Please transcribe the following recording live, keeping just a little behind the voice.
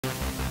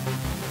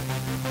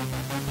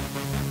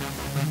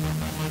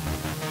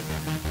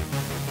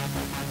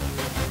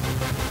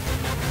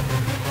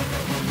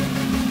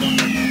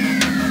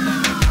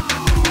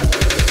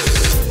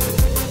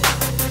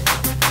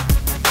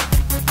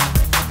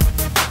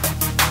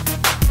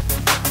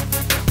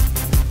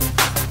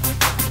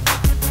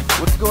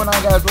going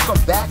on, guys?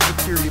 Welcome back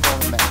to Purity of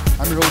MMA.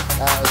 I'm your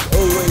host, as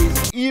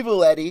always,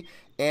 Evil Eddie,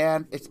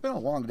 and it's been a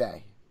long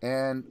day.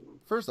 And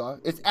first off,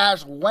 it's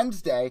Ash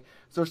Wednesday,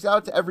 so shout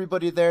out to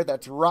everybody there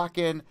that's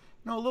rocking,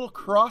 a little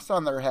cross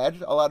on their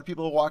head. A lot of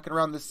people walking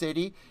around the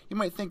city. You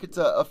might think it's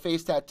a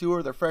face tattoo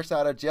or they're fresh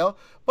out of jail,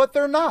 but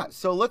they're not.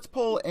 So let's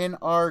pull in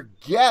our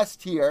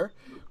guest here.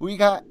 We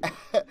got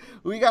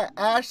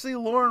Ashley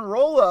Lauren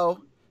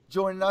Rollo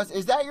joining us.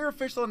 Is that your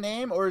official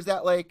name, or is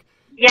that like?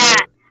 Yeah,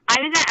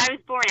 I was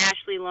born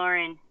Ashley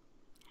Lauren,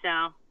 so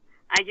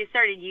I just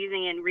started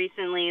using it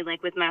recently,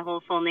 like with my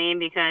whole full name,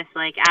 because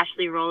like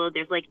Ashley Rollo,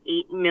 there's like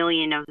 8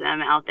 million of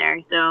them out there.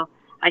 So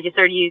I just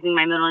started using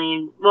my middle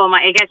name. Well,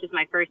 I guess it's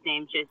my first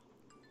name, just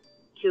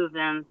 2 of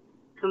them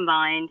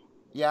combined.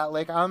 Yeah,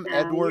 like I'm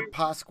Edward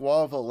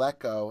Pasquale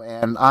Valeco,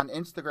 and on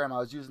Instagram I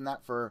was using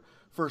that for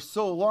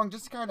so long,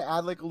 just to kind of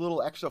add like a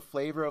little extra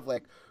flavor of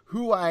like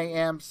who I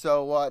am.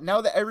 So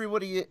now that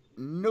everybody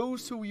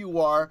knows who you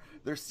are,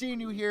 they're seeing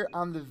you here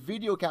on the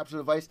video capture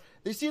device.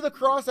 They see the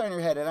cross on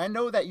your head, and I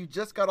know that you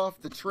just got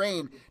off the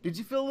train. Did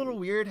you feel a little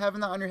weird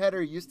having that on your head?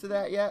 Are you used to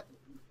that yet?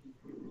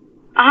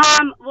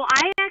 Well,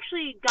 I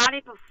actually got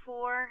it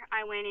before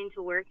I went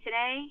into work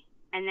today.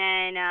 And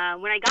then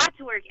when I got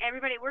to work,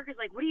 everybody at work was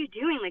like, "What are you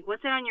doing? Like,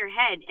 what's that on your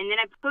head?" And then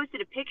I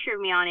posted a picture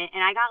of me on it,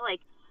 and I got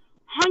like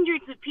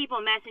hundreds of people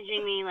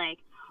messaging me like,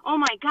 "Oh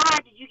my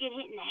God, did you get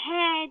hit in the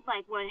head?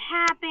 Like, what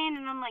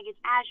happened?" And I'm like, "It's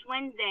Ash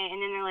Wednesday."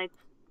 And then they're like,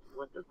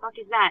 "What the fuck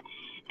is that?"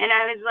 And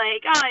I was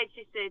like, "Oh,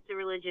 it's a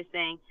religious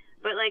thing."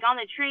 But like on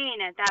the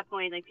train at that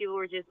point, like people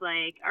were just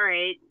like, "All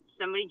right,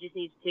 somebody just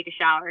needs to take a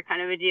shower,"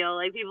 kind of a deal.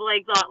 Like people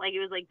like thought like it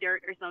was like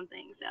dirt or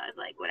something. So I was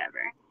like,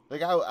 whatever.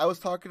 Like I was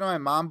talking to my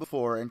mom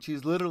before, and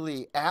she's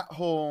literally at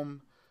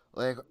home,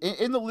 like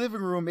in the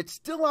living room. It's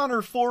still on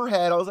her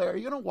forehead. I was like, "Are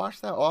you gonna wash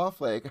that off?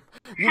 Like,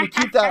 you gonna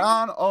keep that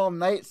on all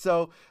night?"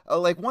 So,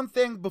 like one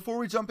thing before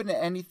we jump into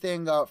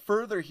anything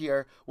further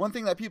here, one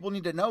thing that people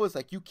need to know is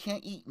like you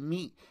can't eat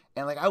meat,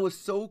 and like I was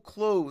so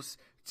close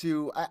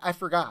to I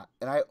forgot,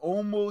 and I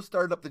almost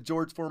started up the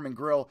George Foreman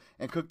grill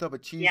and cooked up a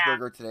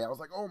cheeseburger today. I was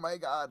like, "Oh my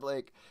God!"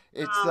 Like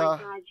it's oh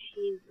my God,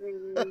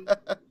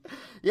 cheeseburger.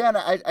 Yeah, and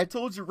I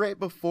told you right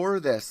before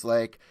this,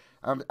 like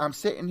I'm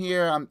sitting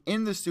here, I'm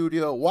in the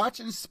studio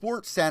watching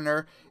Sports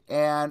Center,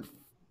 and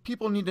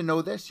people need to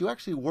know this. You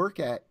actually work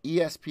at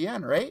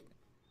ESPN, right?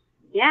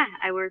 Yeah,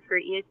 I work for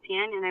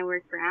ESPN and I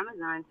work for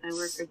Amazon. So I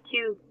work for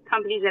 2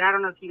 companies that I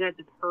don't know if you guys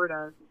have heard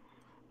of.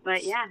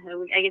 But yeah,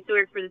 I get to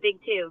work for the big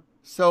 2.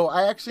 So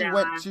I actually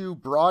went to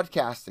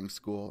broadcasting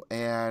school,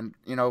 and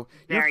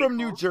you're from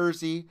New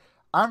Jersey.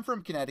 I'm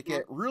from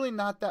Connecticut, really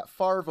not that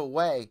far of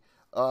away,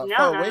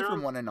 far away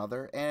from one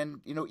another.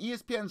 And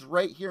ESPN's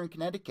right here in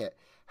Connecticut.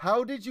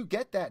 How did you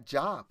get that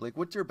job? Like,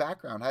 what's your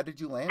background? How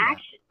did you land that?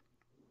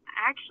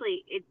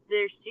 Actually,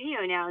 their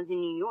studio now is in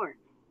New York.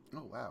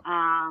 Oh wow.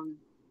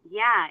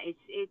 Yeah,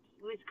 it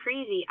was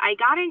crazy. I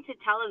got into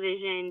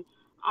television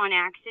on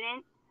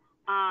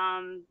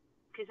accident.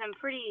 Because I'm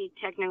pretty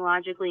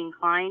technologically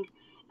inclined,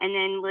 and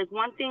then like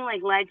one thing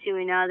like led to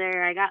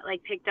another. I got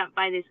like picked up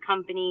by this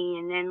company,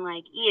 and then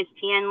like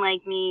ESPN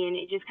liked me, and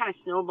it just kind of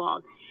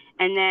snowballed.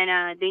 And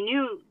then they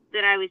knew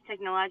that I was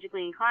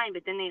technologically inclined,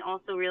 but then they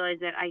also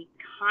realized that I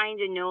kind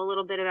of know a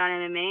little bit about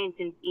MMA, and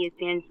since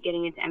ESPN's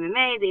getting into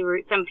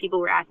MMA, some people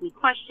were asking me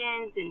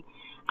questions, and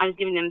I was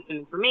giving them some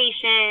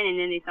information, and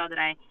then they saw that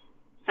I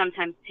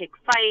sometimes pick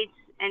fights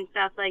and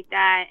stuff like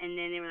that, and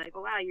then they were like,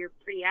 "Oh wow, you're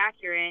pretty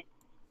accurate."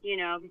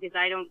 Because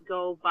I don't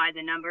go by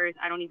the numbers.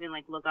 I don't even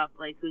like look up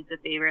like who's the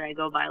favorite. I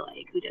go by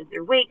like who does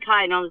their weight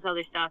cut and all this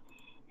other stuff.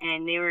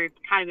 And they were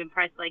kind of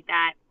impressed like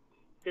that.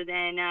 So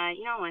then,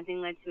 one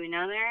thing led to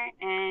another,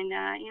 and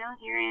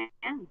here I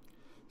am.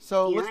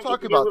 So let's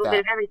talk about a little bit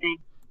of everything.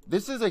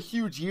 This is a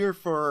huge year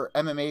for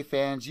MMA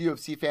fans,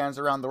 UFC fans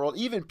around the world.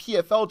 Even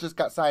PFL just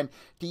got signed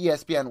to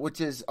ESPN, which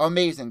is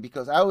amazing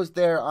because I was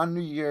there on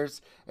New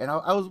Year's, and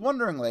I was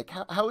wondering, like,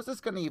 how is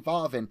this going to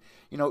evolve? And,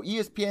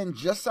 ESPN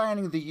just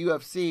signing the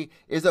UFC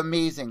is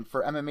amazing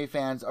for MMA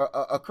fans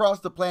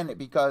across the planet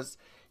because,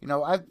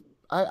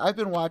 I've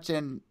been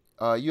watching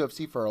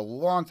UFC for a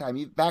long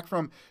time, back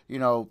from,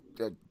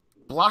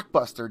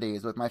 Blockbuster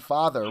days with my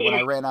father when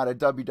I ran out of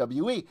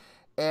WWE.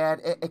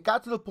 And it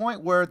got to the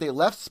point where they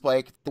left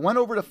Spike, they went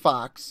over to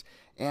Fox,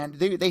 and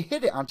they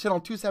hit it on channel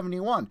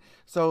 271.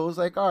 So it was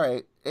like, all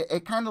right,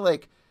 it kind of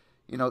like,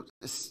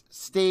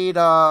 stayed,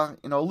 a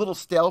little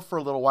stale for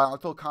a little while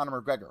until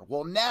Conor McGregor.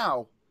 Well,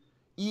 now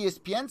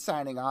ESPN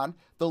signing on,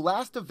 the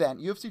last event,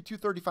 UFC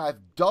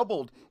 235,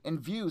 doubled in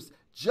views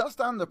just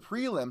on the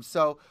prelim.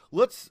 So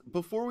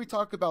before we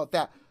talk about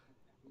that,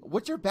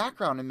 what's your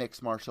background in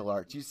mixed martial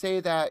arts? You say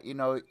that,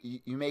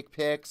 you make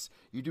picks,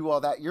 you do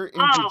all that. You're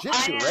in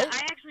jiu-jitsu, right?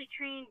 I actually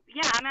train,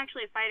 I'm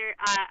actually a fighter.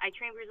 I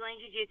train Brazilian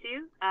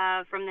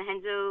jiu-jitsu from the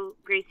Renzo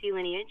Gracie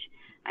lineage.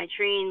 I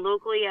train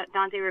locally at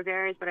Dante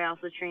Rivera's, but I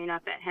also train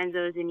up at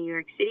Renzo's in New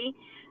York City.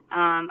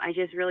 I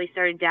just really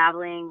started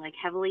dabbling like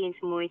heavily into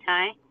Muay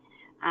Thai.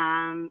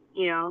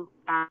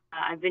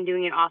 I've been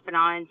doing it off and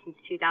on since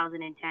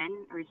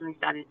 2010. Originally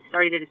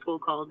started at a school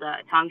called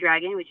Tom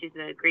Dragon, which is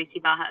a Gracie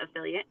Baja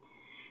affiliate.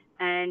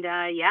 And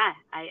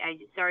I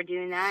started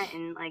doing that,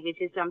 and like it's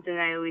just something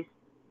that I always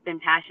been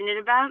passionate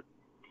about,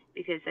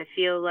 because I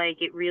feel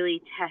like it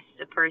really tests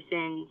a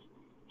person's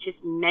just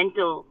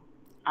mental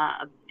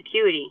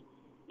acuity,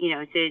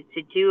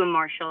 to do a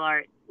martial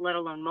art, let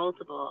alone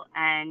multiple.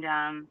 And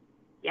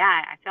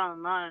I fell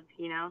in love,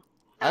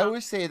 I So,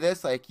 always say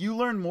this, like, you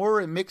learn more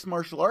in mixed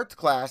martial arts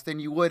class than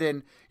you would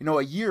in,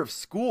 a year of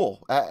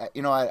school, at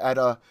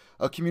a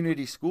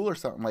community school or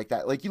something like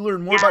that. Like, you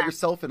learn more about yeah.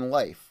 yourself in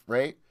life,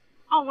 right?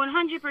 Oh,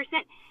 100%.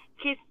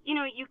 Because,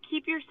 you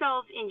keep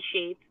yourself in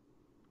shape.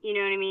 You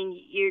know what I mean?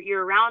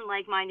 You're around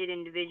like-minded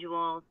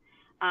individuals.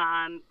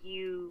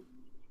 You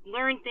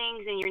learn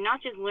things, and you're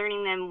not just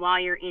learning them while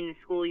you're in the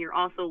school. You're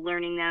also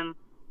learning them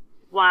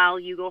while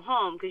you go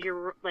home, because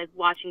you're like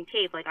watching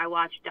tape. Like I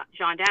watched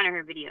John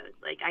Danaher videos.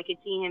 Like I could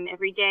see him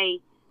every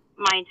day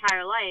my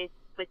entire life,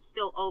 but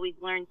still always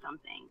learn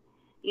something.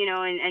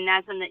 And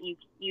that's something that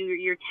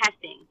you're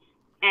testing.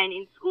 And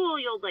in school,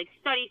 you'll like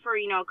study for,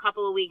 a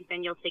couple of weeks,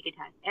 then you'll take a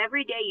test.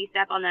 Every day you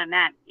step on that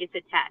mat, it's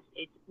a test.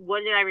 It's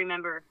what did I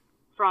remember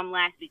from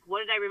last week? What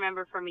did I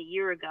remember from a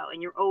year ago?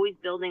 And you're always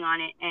building on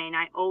it. And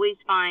I always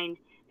find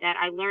that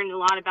I learned a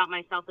lot about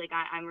myself. Like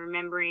I'm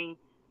remembering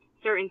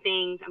certain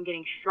things. I'm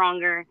getting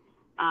stronger.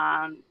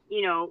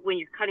 When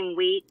you're cutting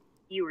weight,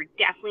 you are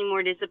definitely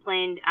more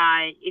disciplined.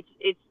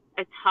 It's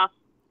a tough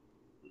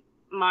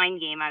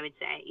mind game, I would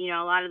say.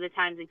 A lot of the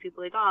times, like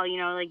people are like, oh,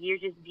 like you're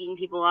just beating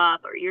people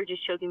up or you're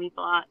just choking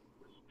people up.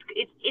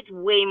 It's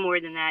way more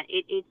than that.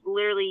 It's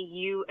literally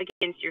you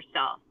against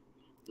yourself.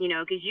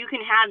 Because you can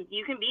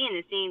be in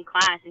the same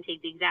class and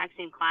take the exact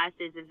same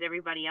classes as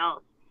everybody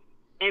else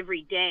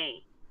every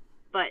day,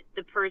 but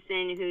the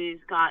person who's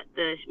got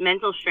the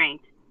mental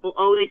strength will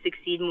always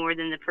succeed more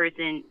than the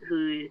person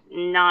who's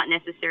not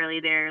necessarily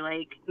there,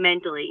 like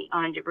mentally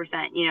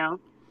 100%.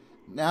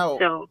 Now,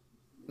 So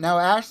Now,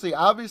 Ashley,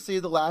 obviously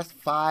the last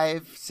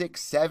 5,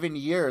 6, 7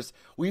 years,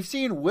 we've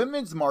seen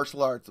women's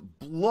martial arts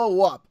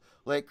blow up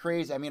like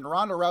crazy. I mean,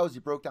 Ronda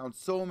Rousey broke down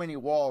so many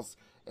walls,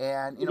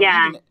 and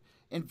yeah. even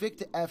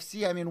Invicta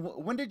FC. I mean,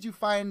 when did you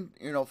find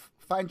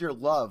your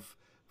love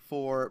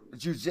for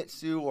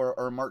jiu-jitsu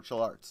or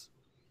martial arts?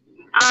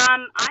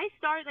 I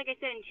started, like I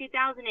said, in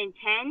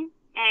 2010,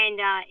 and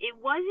it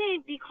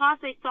wasn't because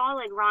I saw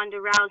like Ronda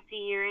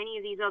Rousey or any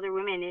of these other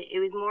women. It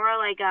was more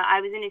like I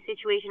was in a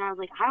situation. I was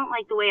like, I don't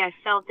like the way I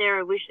felt there.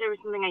 I wish there was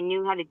something I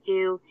knew how to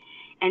do.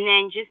 And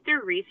then just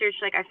through research,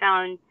 like I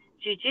found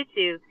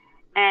jujitsu.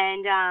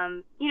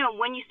 And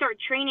when you start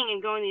training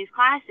and going to these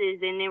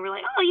classes, and they were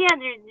like, oh yeah,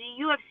 there's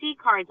the UFC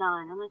cards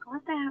on. I'm like,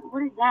 what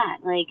is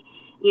that? Like,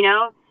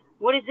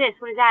 what is this?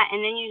 What is that?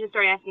 And then you just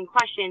start asking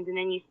questions, and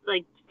then you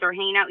like start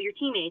hanging out with your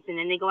teammates, and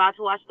then they go out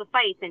to watch the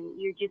fights, and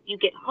you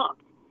get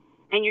hooked,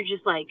 and you're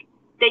just like,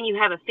 then you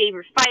have a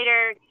favorite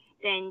fighter,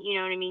 then you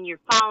know what I mean,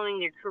 you're following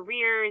their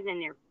careers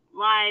and their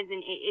lives,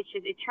 and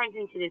it turns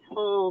into this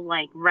whole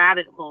like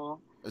rabbit hole.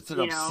 It's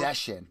an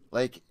obsession.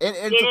 Like it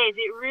is.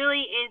 It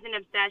really is an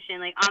obsession.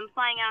 Like I'm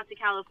flying out to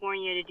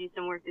California to do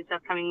some work this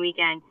upcoming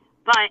weekend,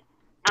 but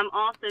I'm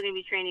also going to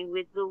be training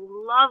with the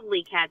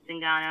lovely Kat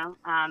Zingano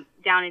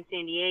down in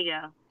San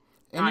Diego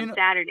on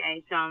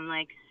Saturday. So I'm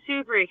like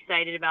super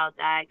excited about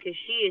that, because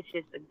she is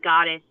just a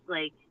goddess,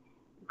 like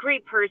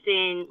great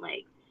person,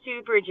 like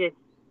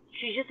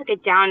she's just like a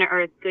down to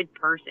earth good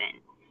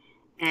person,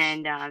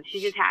 and she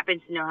just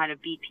happens to know how to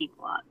beat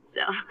people up.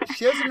 So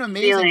she has an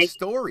amazing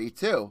story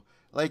too.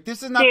 Like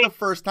this is not the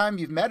first time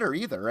you've met her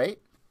either, right?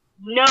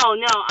 No.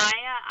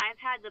 I've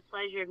had the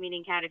pleasure of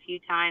meeting Kat a few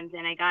times,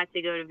 and I got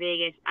to go to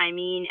Vegas. I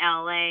mean,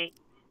 LA,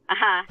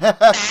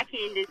 back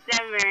in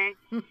December,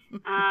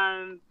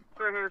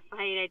 for her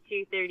fight at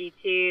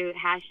 232.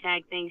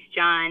 # thanks,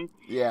 John.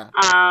 Yeah.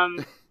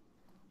 And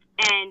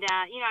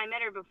I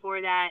met her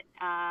before that.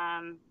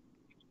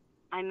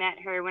 I met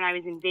her when I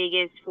was in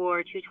Vegas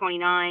for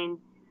 229.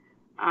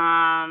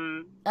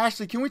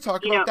 Ashley, can we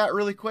talk about that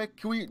really quick?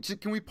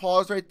 Can we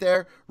pause right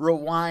there,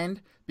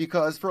 rewind?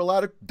 Because for a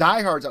lot of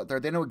diehards out there,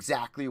 they know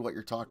exactly what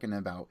you're talking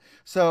about.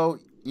 So,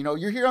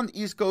 you're here on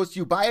the East Coast.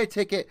 You buy a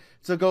ticket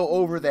to go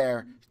over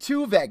there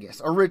to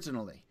Vegas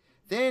originally.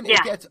 Then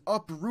it gets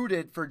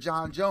uprooted for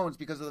John Jones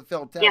because of the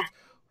failed test. Yeah.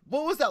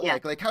 What was that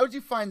like? Like, how did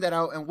you find that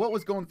out, and what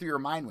was going through your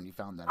mind when you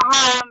found that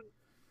out?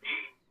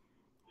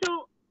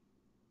 So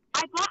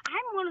I'm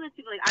one of those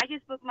people, like, I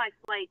just booked my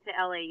flight to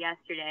LA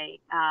yesterday,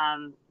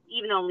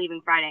 even though I'm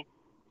leaving Friday.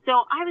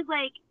 So I was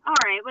like, all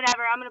right,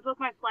 whatever. I'm going to book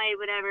my flight,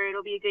 whatever.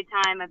 It'll be a good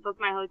time. I booked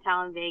my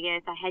hotel in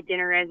Vegas. I had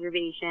dinner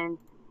reservations.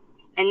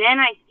 And then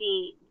I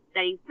see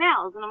that he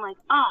fails. And I'm like,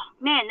 oh,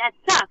 man, that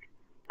sucks.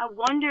 I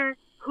wonder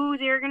who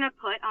they're going to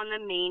put on the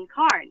main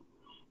card.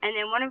 And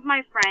then one of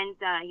my friends,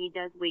 he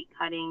does weight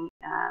cutting.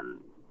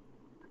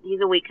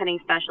 He's a weight cutting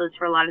specialist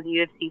for a lot of the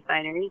UFC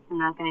fighters. I'm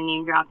not going to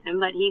name drop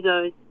him, but he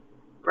goes,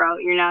 bro,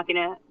 you're not going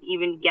to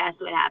even guess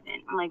what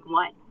happened. I'm like,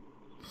 what?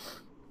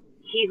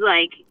 He's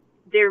like,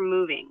 they're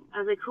moving. I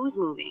was like, who's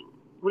moving?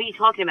 what are you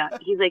talking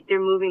about? He's like,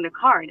 they're moving the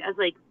card. I was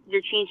like,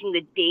 they're changing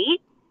the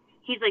date?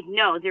 He's like,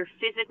 no, they're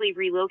physically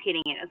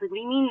relocating it. I was like, what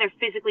do you mean they're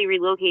physically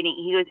relocating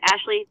it? He goes,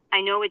 Ashley,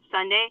 I know it's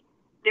Sunday.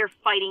 They're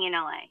fighting in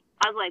LA.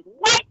 I was like,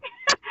 what?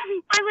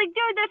 I was like,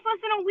 dude, that's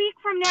less than a week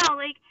from now.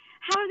 Like,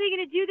 how are they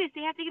going to do this?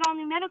 They have to get all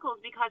new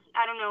medicals because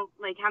I don't know,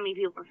 like, how many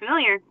people are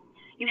familiar.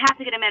 You have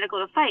to get a medical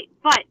to fight,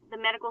 but the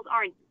medicals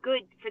aren't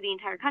good for the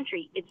entire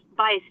country. It's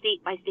by a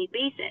state-by-state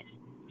basis.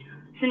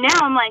 So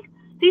now I'm like,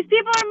 these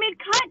people are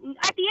mid-cut.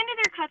 At the end of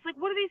their cuts, like,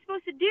 what are they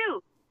supposed to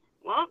do?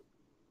 Well,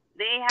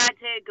 they had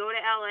to go to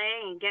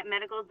LA and get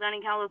medicals done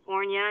in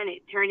California, and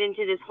it turned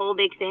into this whole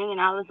big thing. And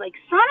I was like,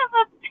 son of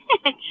a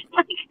bitch!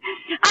 Like,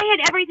 I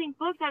had everything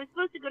booked. I was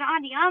supposed to go to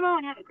Andiamo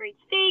and have a great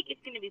steak.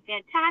 It's going to be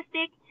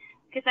fantastic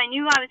because I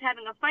knew I was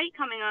having a fight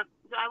coming up,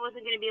 so I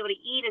wasn't going to be able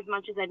to eat as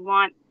much as I'd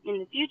want in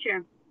the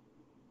future.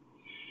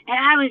 And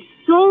I was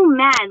so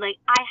mad. Like,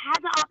 I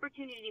had the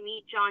opportunity to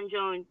meet John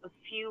Jones a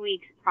few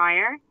weeks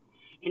prior.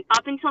 And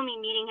up until me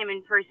meeting him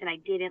in person, I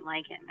didn't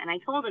like him. And I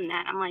told him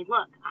that. I'm like,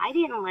 look, I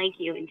didn't like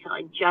you until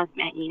I just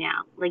met you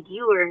now. Like,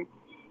 you were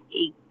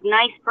a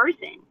nice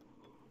person.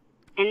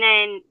 And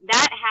then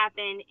that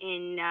happened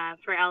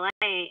for LA.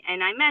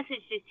 And I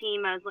messaged his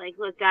team. I was like,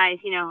 look, guys,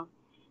 you know,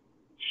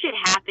 shit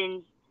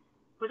happens.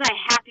 Was I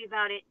happy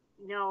about it?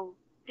 No.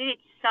 Did it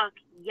suck?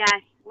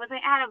 Yes. Was I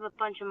out of a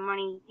bunch of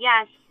money?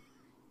 Yes.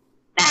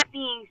 That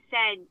being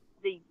said,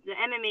 the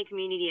MMA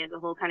community as a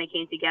whole kind of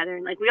came together,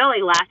 and like we all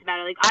like laughed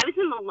about it. Like I was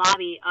in the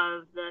lobby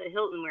of the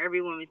Hilton where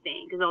everyone was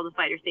staying because all the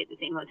fighters stayed at the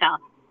same hotel,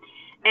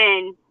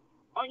 and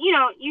you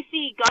know you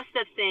see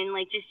Gustafsson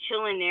like just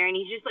chilling there, and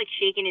he's just like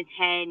shaking his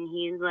head, and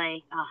he's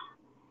like, "Oh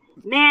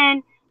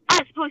man, I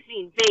was supposed to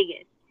be in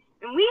Vegas."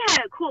 And we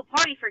had a cool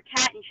party for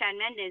Kat and Chad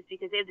Mendes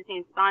because they have the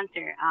same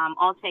sponsor,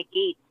 All Tech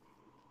Gates,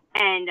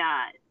 and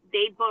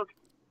they booked.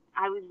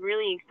 I was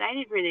really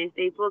excited for this.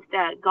 They booked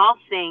a golf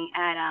thing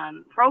at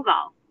Pro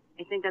Golf.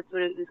 I think that's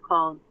what it was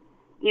called.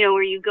 You know,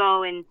 where you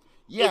go and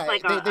yeah,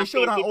 it's like they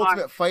show it on fancy Ultimate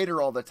bar. Fighter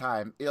all the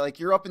time. Like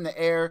you're up in the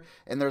air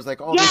and there's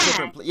like all Yeah. these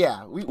different.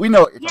 Yeah, we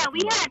know what you're Yeah,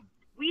 talking about.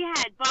 we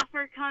had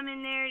Buffer come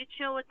in there to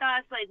chill with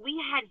us. Like we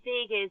had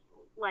Vegas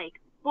like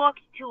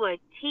booked to a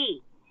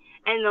T.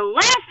 And the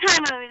last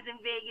time I was in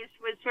Vegas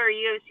was for a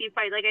UFC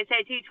fight. Like I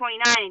said, 229,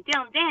 and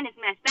Dylan Dennis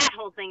messed that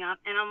whole thing up.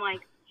 And I'm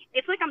like,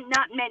 it's like I'm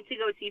not meant to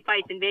go see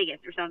fights in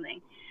Vegas or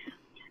something.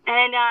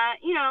 And,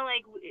 you know,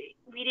 like,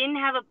 we didn't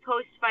have a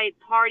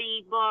post-fight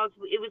party booked.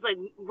 It was, like,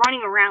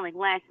 running around, like,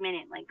 last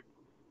minute. Like,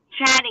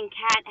 Chad and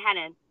Kat had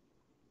to,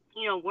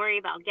 you know, worry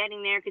about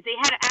getting there because they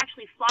had to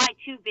actually fly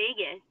to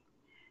Vegas,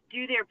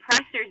 do their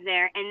pressers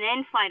there, and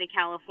then fly to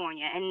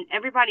California. And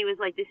everybody was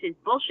like, this is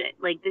bullshit.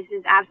 Like, this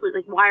is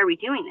absolutely, like, why are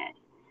we doing this?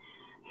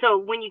 So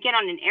when you get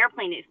on an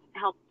airplane,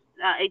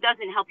 it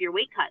doesn't help your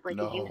weight cut. Like,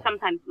 No.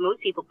 sometimes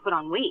most people put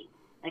on weight.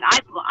 Like,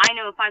 I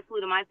know if I flew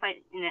to my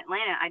fight in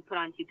Atlanta, I'd put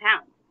on 2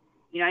 pounds.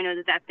 You know, I know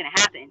that that's going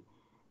to happen.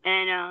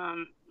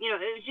 And, you know,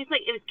 it was just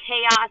like, it was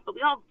chaos, but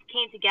we all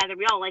came together.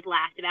 We all, like,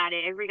 laughed about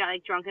it. Everybody got,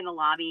 like, drunk in the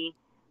lobby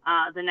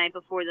the night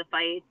before the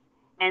fight.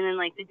 And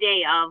then, like, the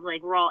day of,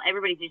 like,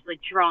 everybody's just,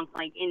 like, drunk,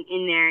 like,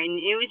 in there. And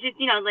it was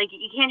just, you know, like,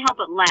 you can't help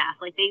but laugh.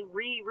 Like, they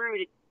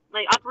uprooted,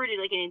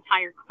 like, an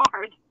entire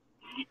card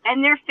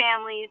and their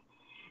families.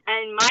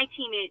 And my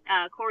teammate,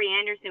 Corey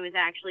Anderson, was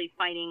actually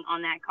fighting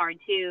on that card,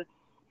 too.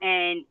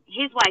 And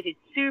his wife is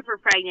super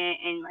pregnant,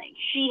 and, like,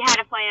 she had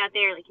to fly out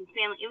there, like, his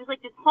family. It was,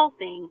 like, this whole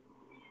thing.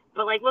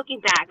 But, like,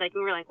 looking back, like,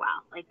 we were like, wow,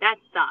 like, that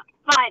sucked.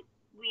 But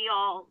we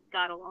all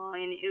got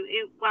along, and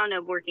it wound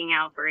up working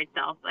out for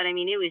itself. But, I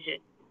mean, it was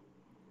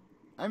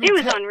just, it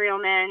was unreal,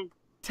 man.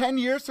 10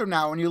 years from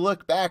now, when you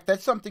look back,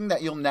 that's something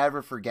that you'll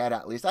never forget,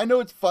 at least. I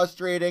know it's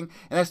frustrating,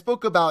 and I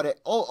spoke about it.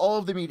 All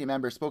of the media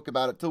members spoke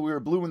about it till we were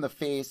blue in the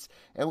face,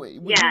 and we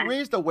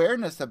raised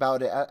awareness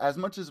about it as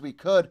much as we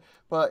could,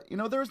 but, you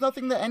know, there was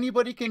nothing that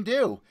anybody can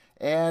do.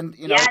 And,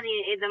 you know... Yeah,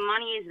 the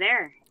money is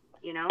there,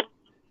 you know?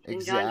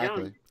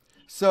 Exactly.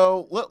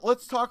 So,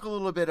 let's talk a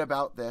little bit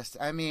about this.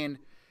 I mean,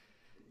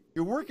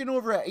 you're working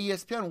over at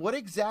ESPN. What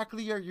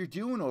exactly are you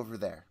doing over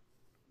there?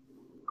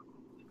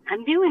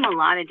 I'm doing a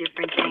lot of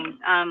different things.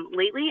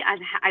 Lately,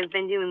 I've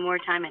been doing more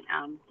time at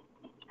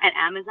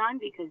Amazon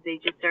because they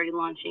just started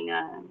launching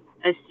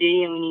a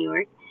studio in New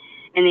York,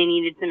 and they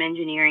needed some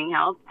engineering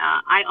help.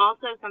 I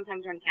also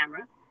sometimes run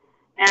camera,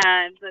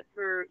 but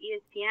for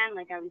ESPN,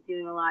 like I was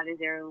doing a lot of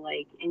their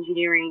like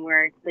engineering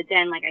work. But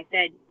then, like I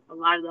said, a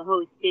lot of the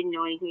hosts didn't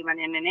know anything about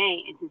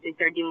MMA, and since they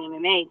started doing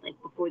MMA, like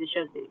before the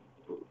show, they,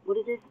 what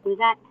is this? What is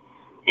that?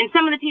 And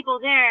some of the people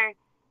there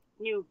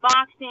knew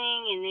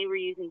boxing, and they were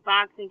using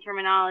boxing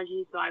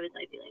terminology, so I would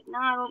like be like, no,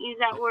 don't use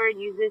that word,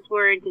 use this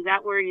word, because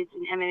that word is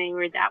an MMA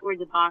word, that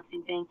word's a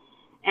boxing thing.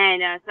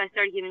 And so I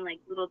started giving like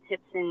little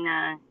tips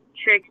and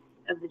tricks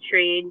of the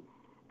trade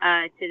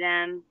to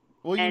them.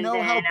 Well, you know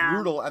how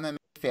brutal MMA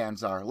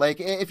fans are. Like,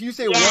 if you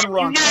say one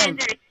wrong thing... you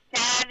guys are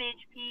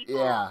savage people.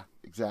 Yeah,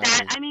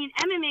 exactly. I mean,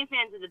 MMA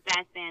fans are the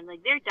best fans.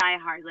 Like, they're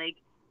diehard. Like,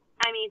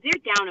 I mean,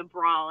 they're down to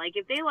brawl. Like,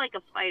 if they like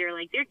a fighter,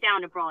 like, they're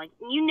down to brawl. Like,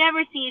 you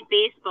never see in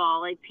baseball,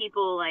 like,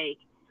 people, like,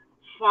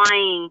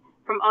 flying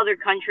from other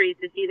countries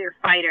to see their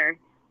fighter,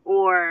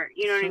 or,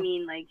 you know what I Sure.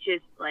 mean? Like,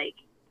 just, like,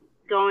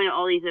 going to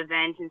all these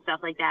events and stuff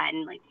like that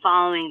and, like,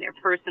 following their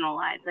personal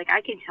lives. Like, I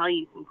can tell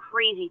you some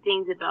crazy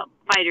things about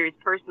fighters'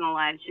 personal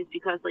lives just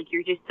because, like,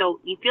 you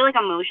feel like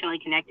emotionally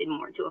connected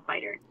more to a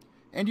fighter.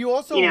 And you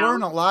also You know?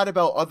 learn a lot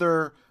about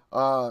other,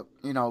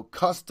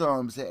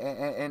 customs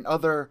and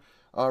other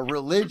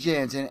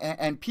religions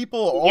and people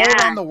all around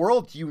Yeah. the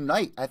world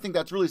unite. I think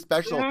that's really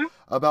special Hmm.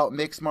 about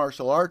mixed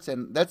martial arts,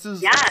 and that's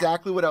Yeah.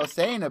 exactly what I was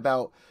saying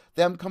about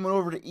them coming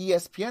over to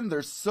ESPN.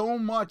 There's so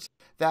much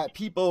that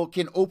people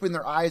can open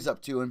their eyes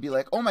up to and be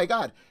like, "Oh my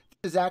God,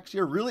 this is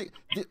actually a really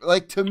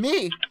like to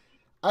me."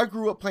 I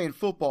grew up playing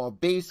football,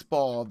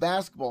 baseball,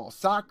 basketball,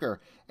 soccer,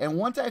 and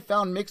once I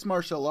found mixed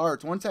martial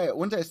arts, once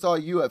I saw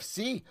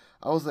UFC,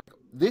 I was like,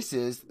 "This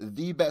is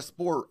the best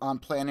sport on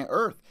planet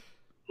Earth."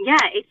 Yeah,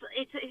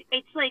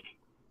 it's like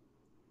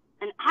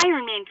an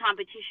Iron Man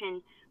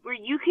competition where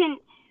you can.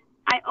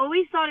 I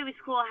always thought it was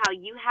cool how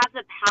you have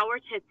the power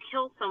to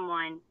kill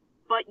someone,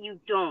 but you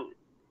don't.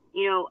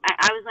 You know,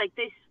 I was like,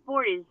 this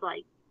sport is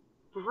like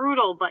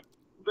brutal, but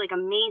like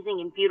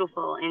amazing and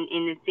beautiful in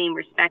the same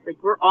respect.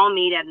 Like, we're all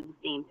made out of the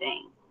same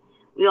thing.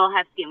 We all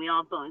have skin, we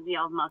all have bones, we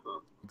all have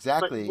muscles. But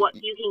Exactly. what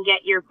you can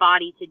get your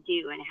body to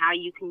do and how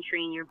you can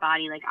train your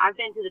body. Like, I've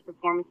been to the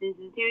Performance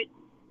Institute.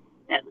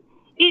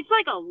 It's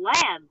like a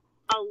lab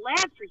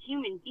for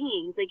human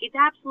beings. Like, it's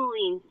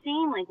absolutely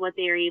insane, like, what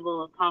they're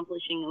able of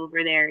accomplishing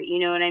over there. You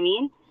know what I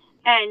mean?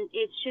 And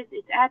it's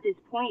at this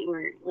point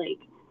where, like,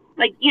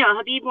 you know,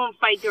 Habib won't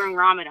fight during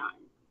Ramadan.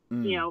 You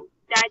Mm. know,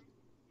 that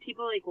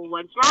people are like, well,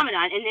 what's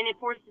Ramadan? And then it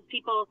forces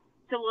people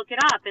to look it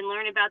up and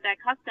learn about that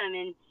custom.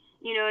 And,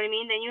 you know what I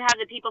mean? Then you have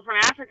the people from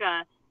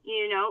Africa,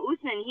 you know,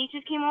 Usman, he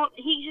just came out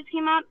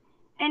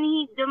and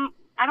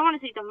I don't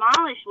want to say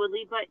demolished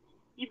Woodley, but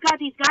you've got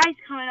these guys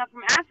coming up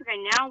from Africa.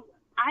 Now,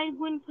 I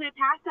wouldn't put it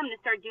past them to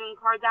start doing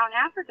cards out in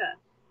Africa.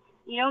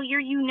 You know, you're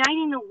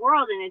uniting the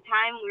world in a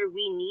time where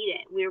we need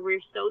it, where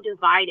we're so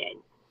divided.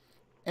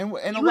 And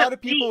a lot of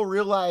UFC. people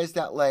realize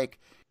that, like,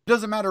 it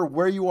doesn't matter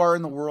where you are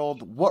in the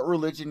world, what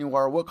religion you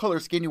are, what color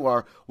skin you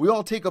are. We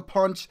all take a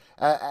punch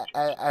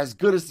as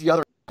good as the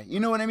other guy. You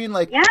know what I mean?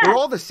 Like, Yeah. we're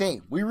all the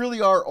same. We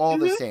really are all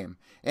the Mhm. same.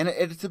 And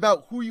it's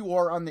about who you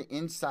are on the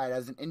inside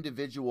as an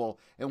individual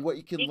and what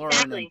you can learn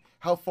and Exactly.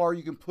 how far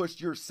you can push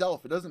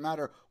yourself. It doesn't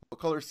matter what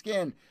color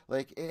skin.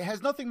 Like, it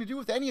has nothing to do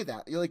with any of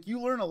that. Like,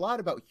 you learn a lot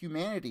about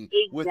humanity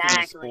within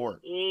the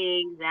sport.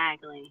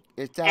 Exactly.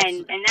 It's And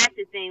absolutely. that's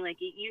the thing. Like,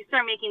 you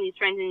start making these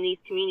friends in these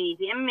communities.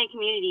 The MMA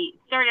community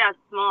started out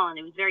small and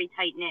it was very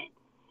tight knit.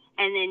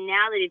 And then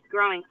now that it's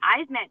growing,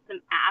 I've met some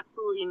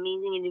absolutely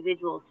amazing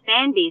individuals,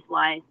 fan base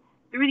wise,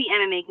 through the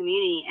MMA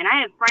community. And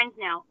I have friends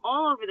now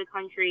all over the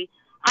country.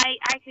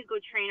 I could go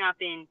train up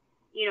in,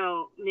 you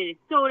know,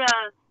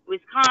 Minnesota,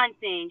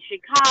 Wisconsin,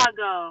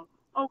 Chicago,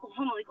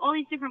 Oklahoma, like all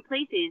these different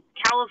places,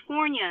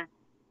 California,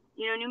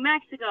 you know, New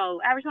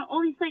Mexico, Arizona,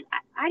 all these places.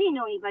 I didn't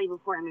know anybody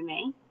before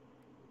MMA.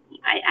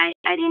 I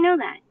didn't know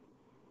that.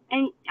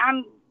 And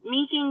I'm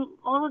making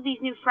all of these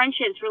new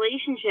friendships,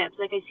 relationships.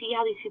 Like, I see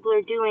how these people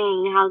are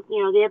doing, how,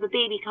 you know, they have a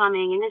baby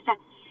coming and this, that.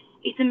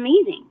 It's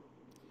amazing.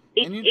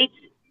 And you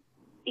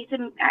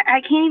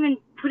I can't even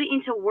put it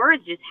into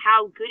words just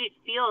how good it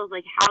feels,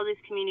 like how this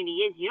community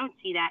is. You don't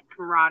see that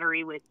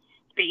camaraderie with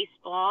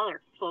baseball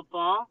or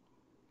football.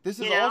 This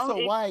is You know, also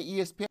it's why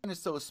ESPN is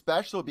so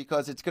special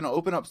because it's going to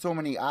open up so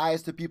many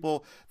eyes to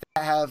people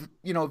that have,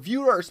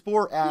 viewed our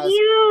sport as huge.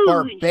 You know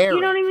what I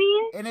barbaric.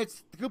 mean? And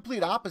it's the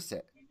complete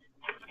opposite.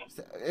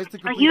 It's the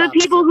complete You have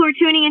people opposite. who are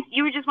tuning in.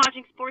 You were just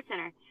watching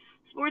SportsCenter.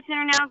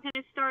 SportsCenter now is going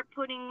to start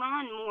putting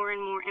on more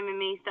and more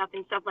MMA stuff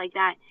and stuff like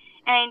that.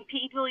 And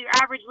people, your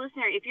average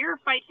listener, if you're a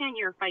fight fan,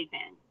 you're a fight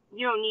fan.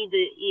 You don't need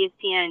the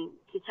ESPN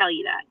to tell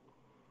you that.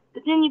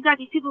 But then you've got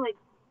these people like,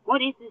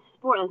 what is this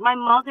sport? Like, my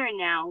mother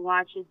now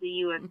watches the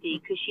UFC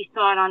because she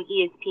saw it on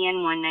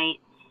ESPN one night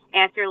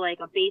after, like,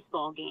 a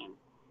baseball game.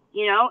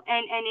 You know?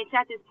 And it's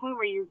at this point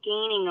where you're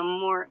gaining a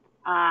more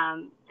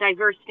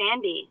diverse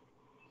fan base.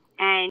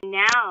 And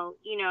now,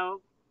 you know,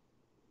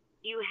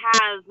 you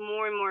have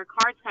more and more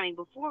cards coming.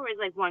 Before it was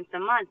like once a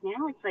month.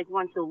 Now it's like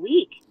once a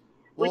week.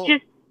 With Well,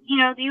 just, you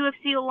know, the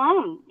UFC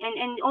alone.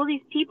 And all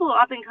these people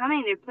up and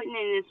coming, they're putting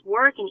in this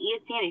work, and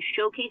ESPN is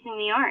showcasing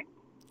the art.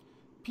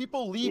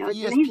 people You leave know, it's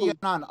ESPN amazing.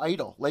 on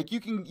idle. Like you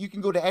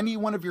can go to any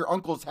one of your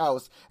uncle's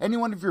house, any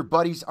one of your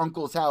buddy's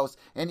uncle's house,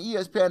 and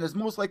ESPN is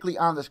most likely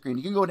on the screen.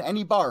 You can go to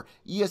any bar,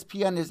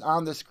 ESPN is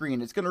on the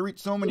screen. It's going to reach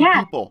so many Yeah,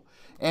 people.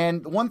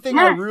 And one thing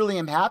I yeah. really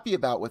am happy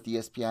about with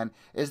ESPN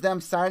is them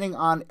signing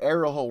on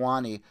Ariel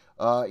Helwani.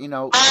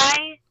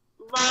 I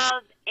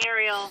love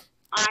Ariel.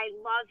 I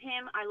love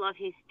him. I love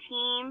his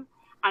team.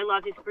 I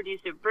love his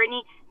producer,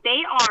 Brittany.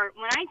 They are,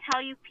 when I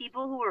tell you,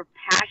 people who are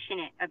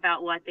passionate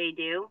about what they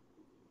do,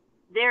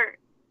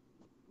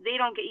 you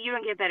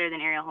don't get better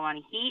than Ariel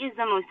Helwani. He is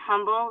the most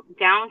humble,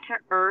 down to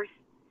earth,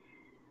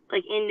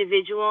 like,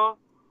 individual.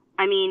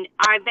 I mean,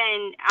 I've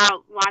been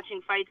out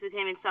watching fights with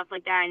him and stuff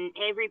like that, and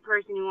every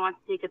person who wants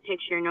to take a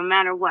picture, no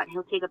matter what,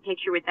 he'll take a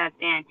picture with that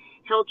fan.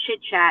 He'll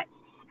chit chat.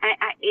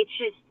 It's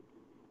just,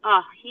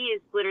 Oh, he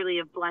is literally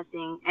a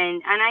blessing.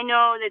 And I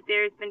know that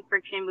there's been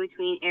friction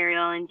between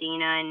Ariel and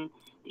Dana and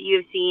the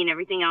UFC and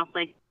everything else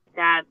like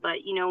that.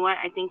 But you know what?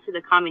 I think for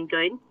the common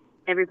good,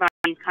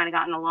 everybody's kind of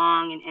gotten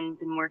along and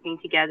been working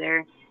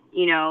together,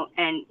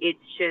 and it's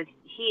just,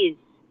 he's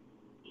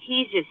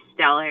just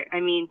stellar. I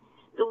mean,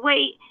 the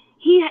way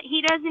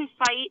he doesn't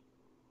fight,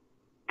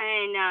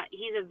 and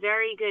he's a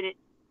very good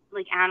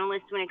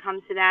analyst when it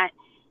comes to that.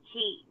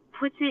 He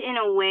puts it in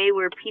a way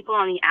where people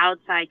on the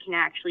outside can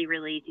actually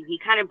relate to. He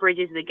kind of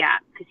bridges the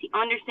gap because he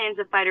understands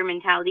the fighter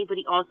mentality, but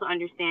he also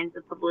understands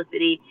the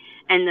publicity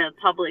and the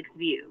public's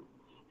view.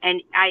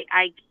 And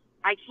I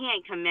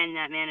can't commend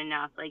that man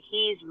enough. Like,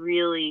 he's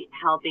really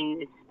helping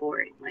this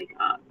sport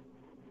up.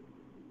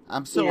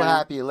 I'm so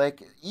happy.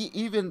 Like,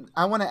 even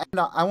I want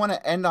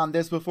to end on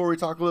this before we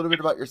talk a little bit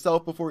about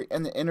yourself before we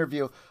end the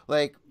interview.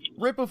 Like,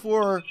 right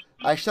before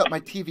I shut my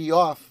TV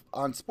off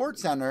on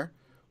SportsCenter,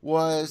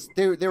 was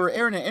they were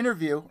airing an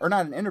interview, or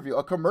not an interview,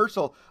 a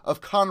commercial of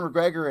Conor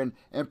McGregor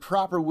and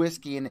proper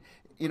whiskey, and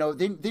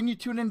then you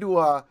tune into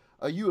a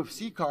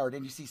UFC card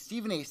and you see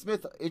Stephen A.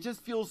 Smith. It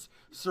just feels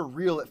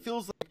surreal. It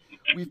feels like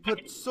we've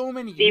put so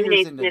many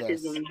years into Smith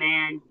this. Is a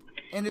man.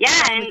 And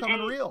it's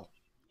becoming real.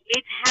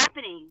 It's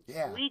happening.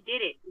 Yeah. We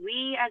did it.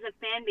 We, as a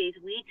fan base,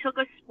 we took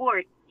a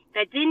sport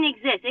that didn't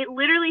exist. It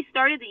literally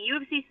started, the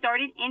UFC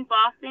started in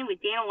Boston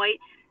with Dana White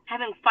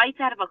having fights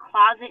out of a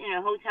closet in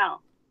a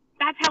hotel.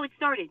 That's how it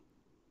started.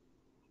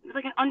 It was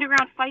like an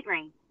underground fight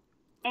ring.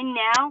 And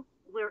now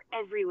we're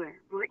everywhere.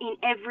 We're in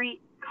every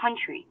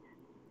country.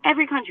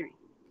 Every country.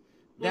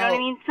 You know what I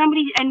mean?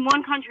 Somebody in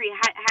one country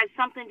has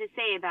something to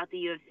say about the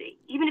UFC.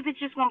 Even if it's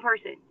just one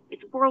person.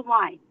 It's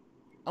worldwide.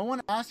 I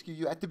want to ask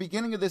you, at the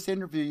beginning of this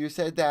interview, you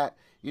said that,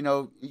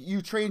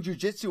 you train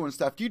jiu-jitsu and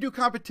stuff. Do you do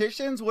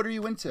competitions? What are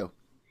you into?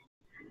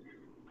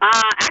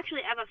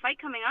 Actually, I have a fight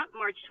coming up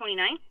March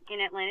 29th in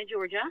Atlanta,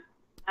 Georgia.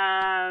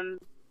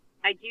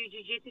 I do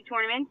jiu-jitsu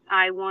tournaments.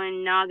 I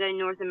won NAGA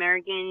North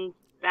American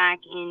back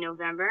in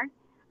November.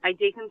 I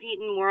did compete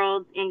in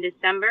Worlds in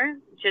December,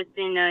 just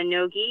in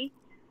no-gi.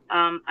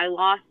 I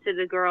lost to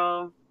the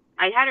girl.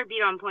 I had her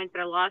beat on points,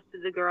 but I lost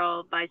to the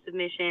girl by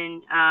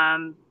submission,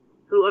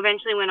 who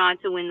eventually went on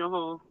to win the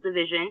whole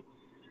division.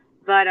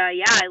 But,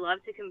 I love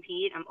to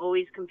compete. I'm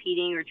always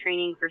competing or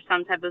training for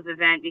some type of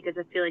event because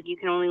I feel like you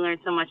can only learn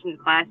so much in the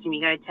classroom.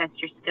 You got to test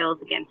your skills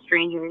against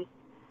strangers.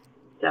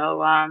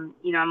 So, I'm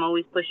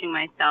always pushing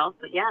myself.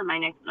 But, yeah,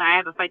 I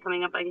have a fight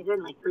coming up, like I said,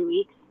 in 3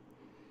 weeks.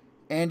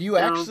 And you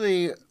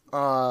actually,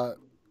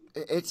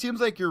 it seems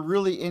like you're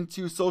really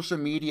into social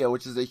media,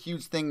 which is a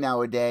huge thing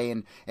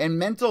nowadays, and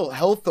mental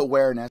health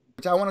awareness,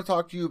 which I want to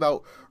talk to you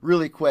about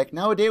really quick.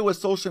 Nowadays with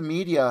social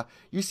media,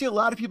 you see a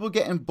lot of people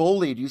getting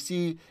bullied. You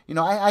see,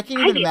 I can't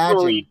even imagine.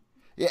 Bullied.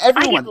 Yeah,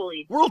 everyone, I get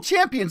bullied. World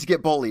champions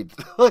get bullied.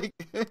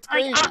 It's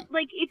crazy.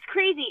 It's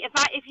crazy.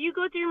 If you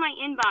go through my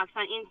inbox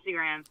on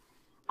Instagram,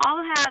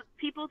 I'll have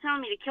people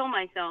telling me to kill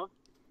myself,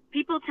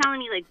 people telling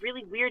me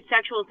really weird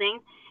sexual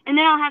things, and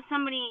then I'll have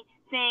somebody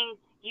saying,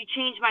 "You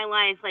changed my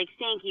life,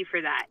 thank you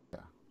for that."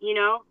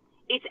 Yeah.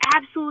 It's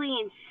absolutely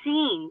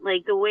insane,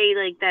 the way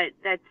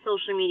that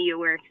social media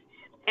works.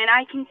 And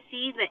I can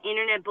see that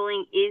internet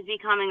bullying is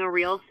becoming a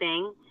real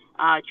thing.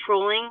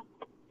 Trolling,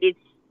 it's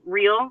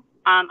real.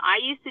 I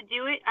used to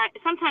do it.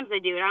 Sometimes I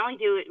do it. I only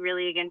do it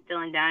really against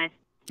Dylan Dennis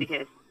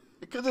because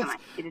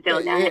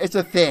it's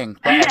a thing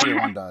that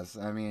everyone does.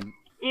 I mean,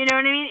 you know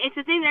what I mean? It's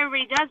a thing that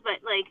everybody does, but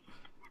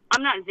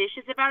I'm not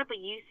vicious about it. But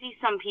you see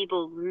some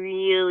people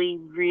really,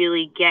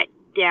 really get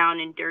down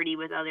and dirty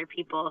with other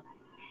people,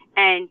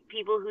 and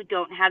people who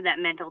don't have that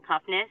mental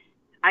toughness,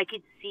 I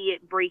could see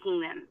it breaking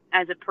them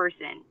as a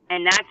person.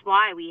 And that's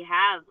why we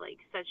have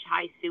such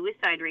high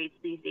suicide rates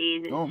these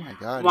days, and oh my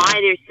God, why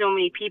there's so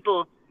many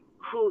people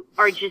who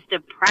are just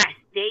depressed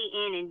day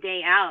in and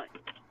day out.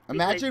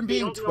 Imagine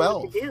being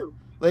 12.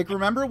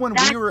 Remember when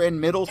we were in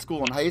middle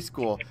school and high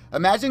school?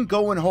 Imagine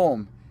going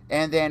home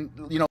and then,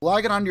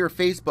 logging onto your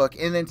Facebook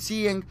and then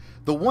seeing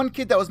the one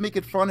kid that was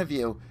making fun of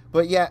you,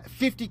 but yet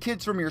 50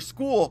 kids from your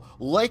school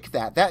like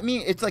that. That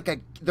means it's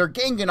they're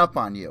ganging up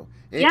on you.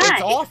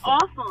 It's awful. It's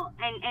awful.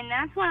 And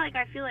that's why,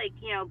 I feel like,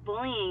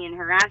 bullying and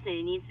harassment,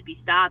 it needs to be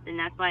stopped. And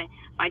that's why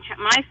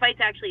my fight's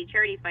actually a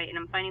charity fight, and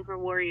I'm fighting for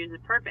Warriors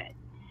of Purpose.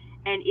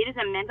 And it is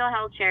a mental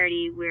health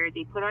charity where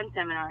they put on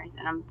seminars,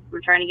 and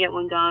we're trying to get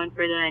one going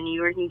for the New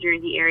York, New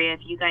Jersey area. If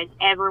you guys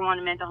ever want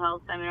a mental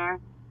health seminar,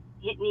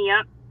 hit me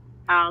up.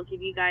 I'll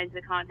give you guys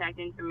the contact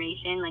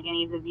information,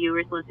 any of the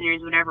viewers,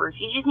 listeners, whatever. If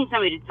you just need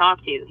somebody to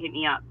talk to, hit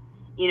me up,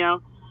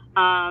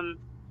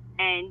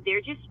 and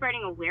they're just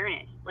spreading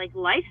awareness.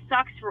 Life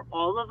sucks for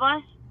all of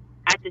us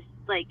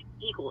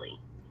equally.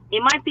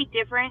 It might be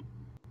different,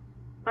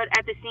 but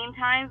at the same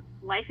time,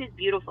 life is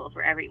beautiful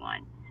for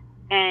everyone.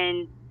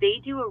 And they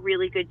do a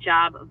really good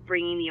job of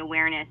bringing the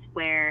awareness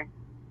where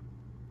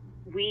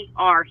we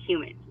are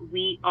humans.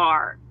 We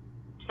are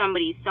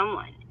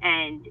someone.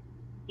 And,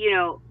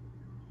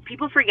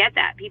 people forget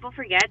that. People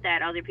forget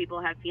that other people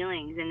have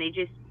feelings, and they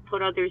just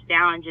put others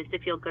down just to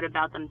feel good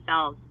about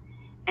themselves.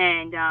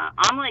 And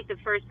I'm like the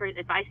first person,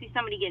 if I see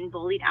somebody getting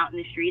bullied out in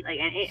the street, like,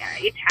 and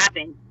it's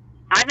happened.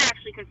 I've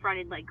actually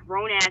confronted like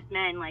grown ass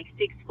men, like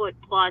 6 foot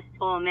plus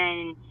tall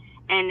men,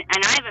 and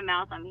I have a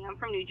mouth on me. I'm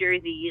from New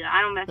Jersey.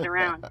 I don't mess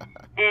around.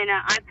 And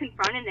I've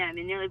confronted them,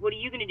 and they're like, "What are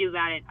you gonna do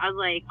about it?" I was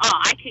like,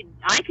 "Oh,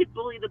 I could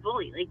bully the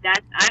bully. Like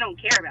that's, I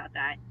don't care about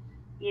that,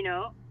 you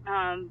know."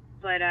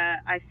 But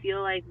I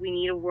feel like we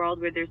need a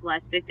world where there's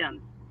less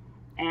victims.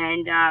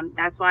 And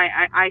that's why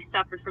I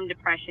suffered from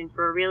depression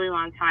for a really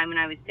long time when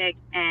I was sick.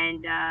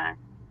 And,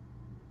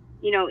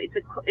 you know, it's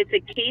a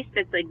case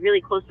that's, like,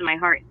 really close to my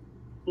heart,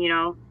 you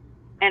know.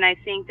 And I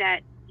think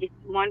that if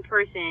one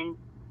person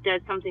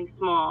does something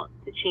small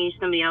to change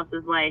somebody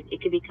else's life,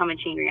 it could become a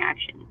chain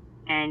reaction.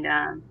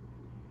 And,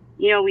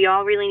 you know, we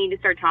all really need to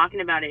start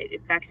talking about it.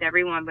 It affects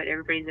everyone, but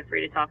everybody's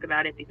afraid to talk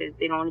about it because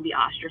they don't want to be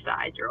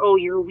ostracized or, oh,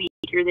 you're weak,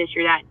 you're this,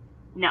 you're that.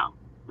 No.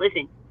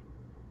 Listen,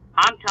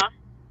 I'm tough.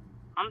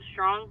 I'm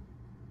strong,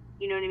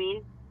 you know what I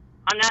mean?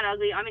 I'm not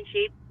ugly, I'm in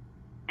shape,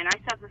 and I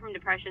suffer from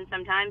depression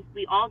sometimes.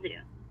 We all do.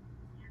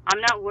 I'm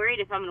not worried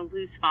if I'm going to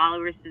lose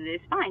followers to this.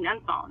 Fine,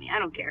 unfollow me, I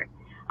don't care.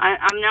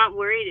 I'm not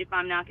worried if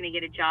I'm not going to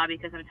get a job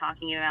because I'm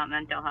talking about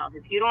mental health.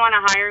 If you don't want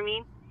to hire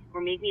me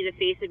or make me the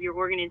face of your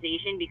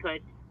organization because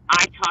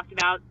I talked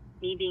about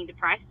me being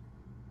depressed,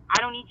 I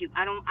don't need you.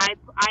 I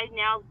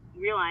now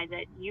realize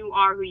that you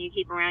are who you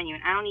keep around you,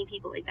 and I don't need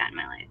people like that in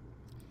my life.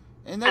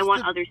 And I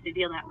want others to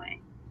feel that way.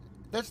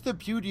 That's the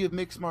beauty of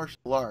mixed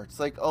martial arts.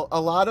 Like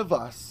a lot of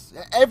us,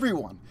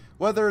 everyone,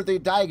 whether they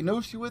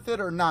diagnose you with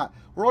it or not,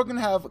 we're all going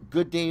to have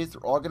good days,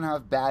 we're all going to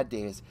have bad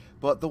days.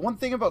 But the one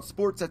thing about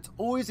sports that's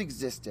always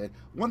existed,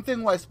 one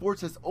thing why sports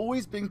has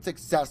always been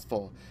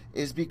successful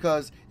is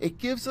because it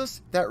gives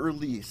us that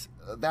release,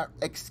 that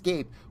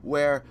escape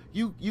where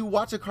you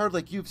watch a card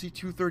like UFC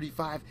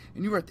 235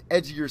 and you're at the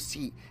edge of your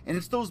seat. And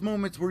it's those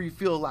moments where you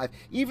feel alive.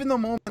 Even the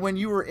moment when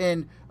you were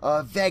in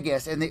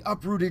Vegas and they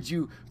uprooted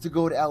you to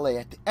go to LA.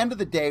 At the end of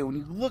the day, when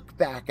you look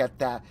back at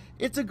that,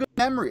 it's a good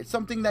memory. It's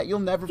something that you'll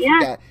never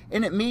forget.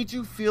 And it made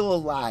you feel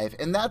alive.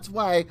 And that's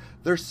why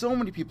there's so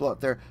many people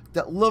out there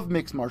that love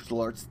mixed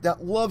martial arts,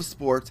 that love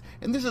sports.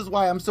 And this is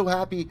why I'm so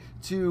happy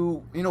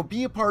to, you know,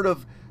 be a part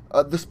of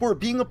the sport,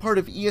 being a part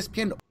of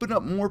ESPN, open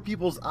up more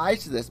people's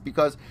eyes to this,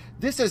 because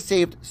this has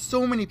saved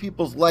so many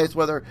people's lives,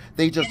 whether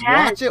they just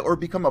watch it or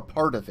become a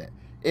part of it.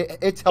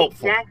 It's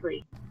helpful.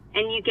 Exactly.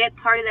 And you get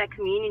part of that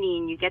community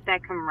and you get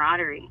that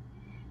camaraderie.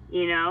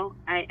 You know,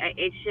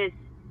 it's just,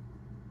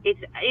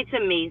 it's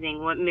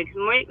amazing what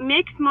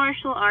mixed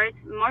martial arts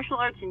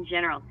in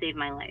general saved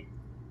my life.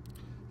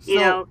 You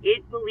know,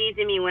 it believed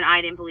in me when I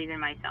didn't believe in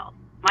myself.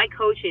 My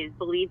coaches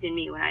believed in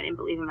me when I didn't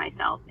believe in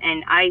myself,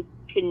 and I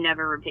could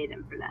never repay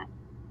them for that.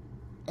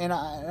 And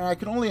I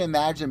can only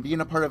imagine being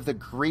a part of the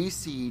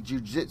Gracie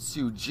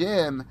Jiu-Jitsu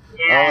gym,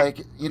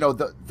 like, you know,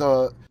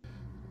 the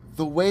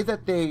way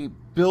that they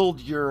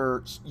build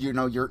your, you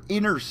know, your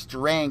inner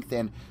strength,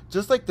 and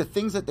just like the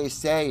things that they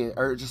say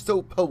are just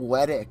so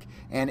poetic,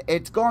 and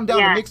it's gone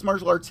down to mixed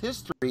martial arts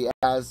history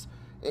as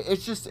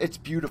it's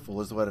beautiful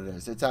is what it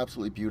is. It's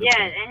absolutely beautiful.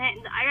 Yeah,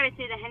 and I gotta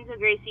say the Renzo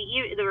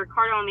Gracie, the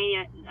Ricardo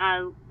Almeida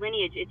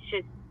lineage,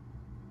 it's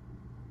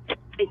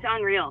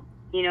unreal.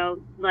 You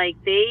know, like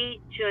they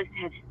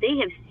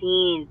have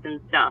seen some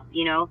stuff,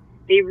 you know,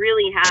 they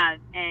really have.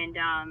 And,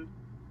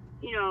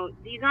 you know,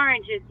 these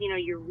aren't just, you know,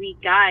 your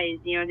weak guys,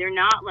 you know, they're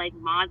not like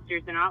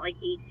monsters. They're not like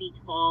 8 feet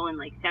tall and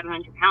like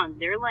 700 pounds.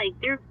 They're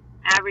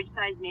average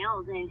sized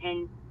males,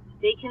 and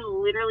they can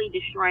literally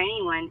destroy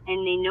anyone.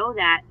 And they know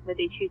that, but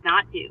they choose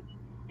not to.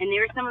 And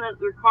there are some of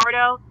the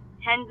Ricardo,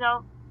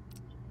 Renzo,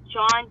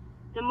 John,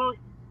 the most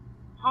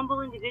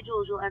humble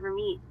individuals you'll ever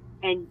meet.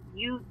 And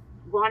you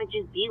want to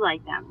just be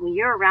like them. When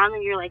you're around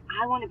them, you're like,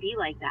 I want to be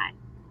like that.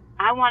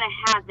 I want to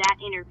have that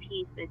inner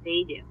peace that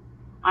they do.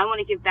 I want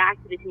to give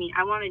back to the community.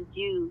 I want to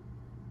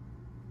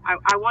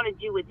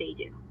do what they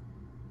do.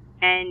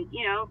 And,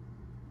 you know,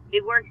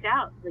 it works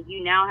out. Like,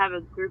 you now have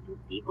a group of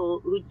people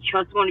who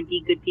just want to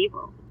be good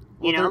people.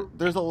 You know,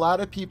 there's a lot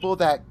of people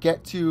that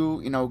get to,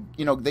 you know,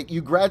 that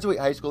you graduate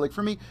high school. Like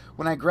for me,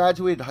 when I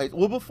graduated high school,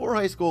 well, before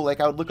high school, like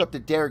I would look up to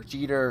Derek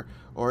Jeter,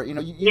 or, you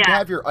know, you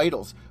have your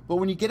idols. But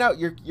when you get out,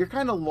 you're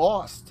kind of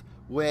lost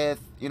with,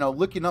 you know,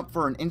 looking up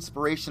for an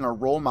inspiration or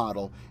role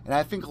model. And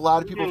I think a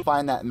lot of people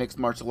find that in mixed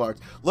martial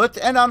arts. Let's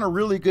end on a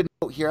really good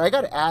note here. I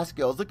got to ask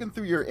you, I was looking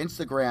through your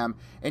Instagram,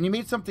 and you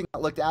made something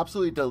that looked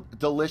absolutely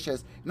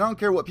delicious. And I don't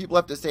care what people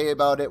have to say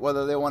about it,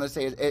 whether they want to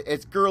say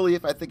it's girly,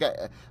 if I think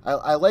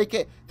I like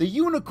it. The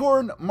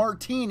Unicorn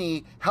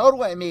Martini. How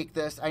do I make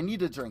this? I need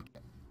to drink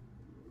it.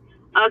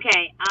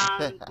 Okay,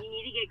 you need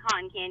to get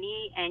cotton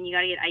candy, and you got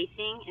to get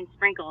icing and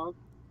sprinkles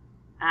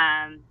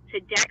to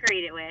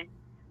decorate it with.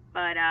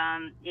 But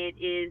it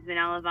is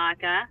vanilla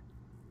vodka.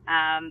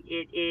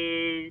 It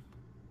is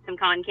some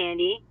cotton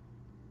candy.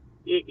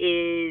 It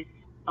is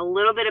a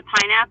little bit of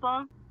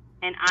pineapple,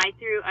 and I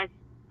threw a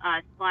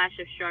splash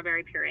of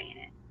strawberry puree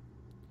in it.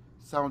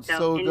 Sounds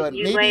so good.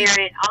 You layer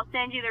it. I'll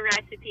send you the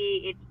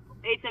recipe.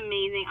 It's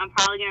amazing. I'm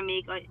probably gonna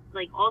make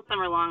like all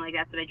summer long. Like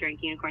that's what I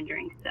drink, unicorn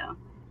drinks. So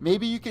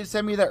Maybe you could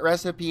send me that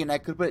recipe and I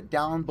could put it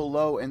down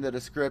below in the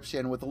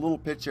description with a little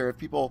picture if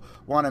people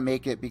want to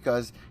make it,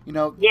 because, you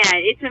know. Yeah,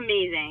 it's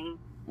amazing.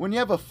 When you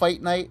have a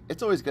fight night,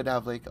 it's always good to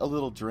have, like, a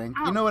little drink.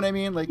 Oh, you know what I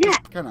mean? Like, yeah.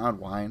 just kind of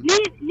unwind.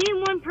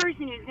 Name one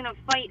person who's going to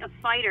fight a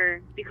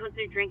fighter because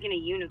they're drinking a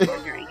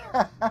unicorn drink.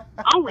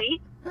 I'll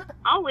wait.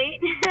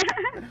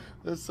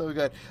 That's so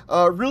good.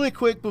 Really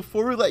quick,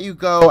 before we let you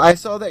go, I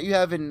saw that you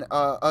have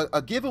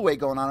a giveaway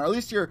going on, or at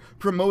least you're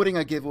promoting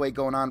a giveaway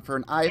going on for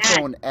an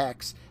iPhone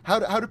X.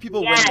 How do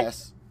people win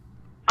this?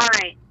 All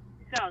right.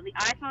 So the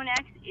iPhone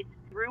X, it's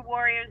through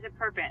Warriors of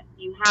Purpose.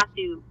 You have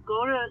to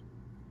go to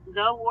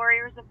the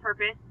Warriors of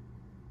Purpose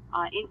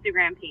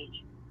Instagram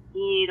page.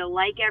 You need to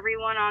like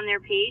everyone on their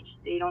page.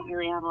 They don't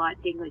really have a lot.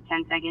 It takes like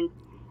 10 seconds.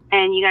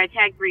 And you got to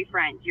tag 3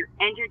 friends. You're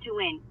entered to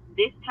win.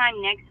 This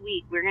time next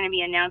week, we're going to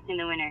be announcing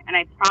the winner. And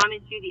I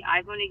promise you the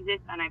iPhone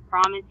exists, and I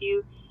promise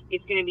you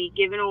it's going to be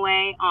given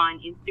away on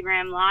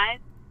Instagram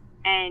Live.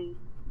 And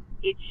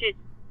it's just,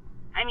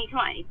 I mean, come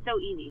on, it's so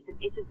easy.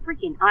 It's a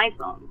freaking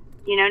iPhone.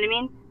 You know what I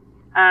mean?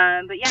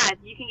 But yeah,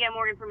 you can get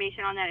more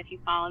information on that if you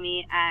follow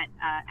me at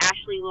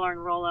Ashley Lauren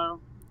Rollo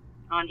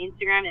on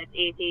Instagram. That's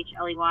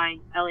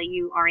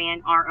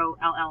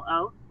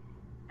ASHLEYLAURENROLLO.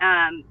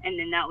 And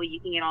then that way you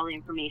can get all the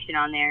information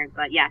on there.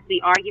 But yes, we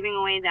are giving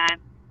away that.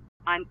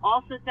 I'm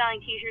also selling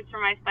t-shirts for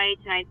my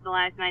fight. Tonight's the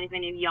last night if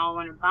any of y'all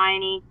want to buy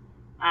any.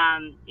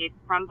 It's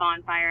from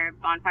Bonfire,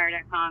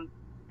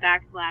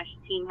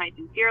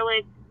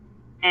 bonfire.com/team-fearless.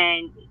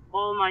 And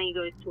all money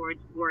goes towards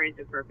Warriors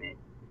of Purpose.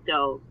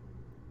 So,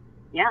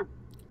 yeah.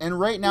 And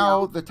right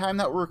now, the time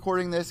that we're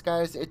recording this,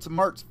 guys, it's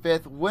March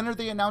 5th. When are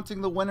they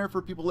announcing the winner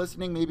for people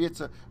listening? Maybe it's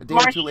a day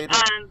or two later.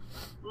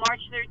 March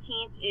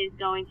 13th is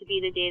going to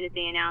be the day that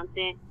they announce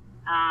it.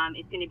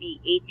 It's going to be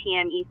 8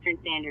 p.m. Eastern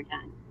Standard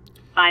Time,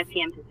 5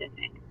 p.m.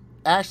 Pacific.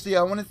 Ashley,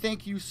 I want to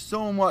thank you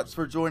so much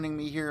for joining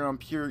me here on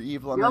Pure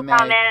Evil MMA. No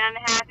problem, man. I'm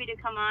happy to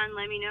come on.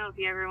 Let me know if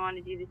you ever want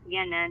to do this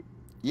again, man.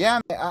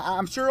 Yeah,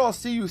 I'm sure I'll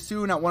see you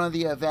soon at one of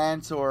the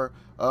events, or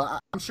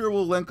I'm sure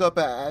we'll link up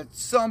at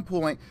some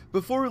point.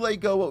 Before we let you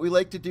go, what we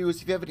like to do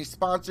is if you have any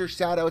sponsors,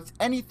 shout-outs,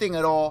 anything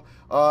at all,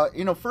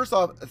 first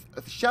off,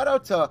 shout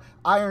out to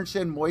Iron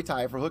Shin Muay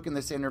Thai for hooking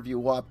this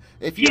interview up.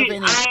 If you have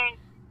any...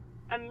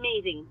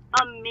 amazing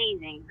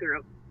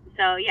group.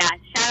 So, yeah,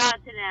 shout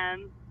out to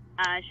them.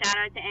 Shout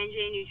out to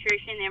NJ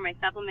Nutrition. They're my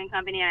supplement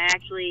company. I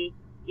actually,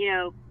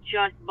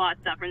 just bought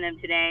stuff from them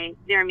today.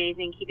 They're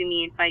amazing, keeping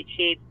me in fight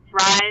shape.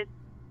 Thrive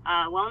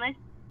Wellness.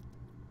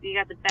 We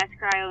got the best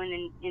cryo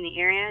in the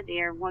area. They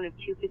are one of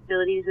 2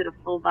 facilities with a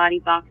full body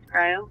box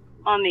cryo.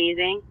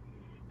 Amazing.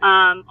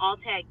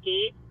 Alltech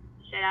Gates.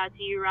 Shout out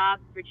to you,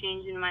 Rob, for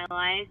changing my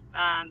life.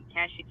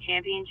 Cash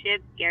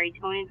Championships. Gary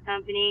Tonin's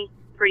company.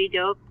 Pretty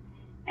dope.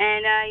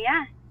 And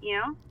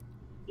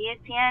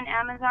ESPN,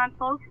 Amazon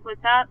folks,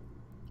 what's up?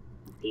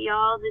 See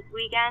y'all this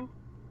weekend.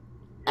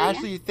 So,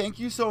 Ashley, thank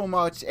you so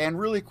much. And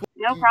really quick,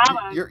 no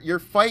problem. Your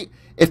fight,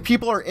 if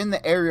people are in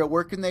the area,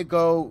 where can they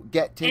go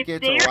get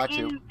tickets or watch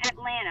you? If they're in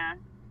Atlanta,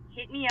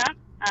 hit me up.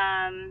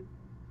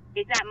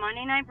 It's at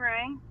Monday Night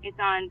Brewing. It's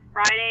on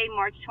Friday,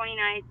 March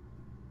 29th.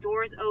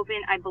 Doors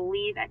open, I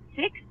believe, at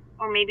 6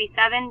 or maybe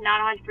 7.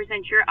 Not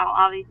 100% sure. I'll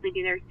obviously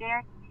be there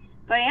sooner.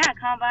 But yeah,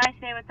 come by,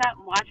 say what's up,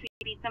 watch me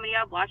beat somebody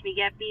up, watch me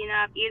get beaten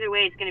up. Either way,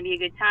 it's going to be a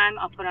good time.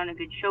 I'll put on a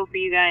good show for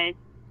you guys.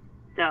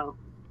 So,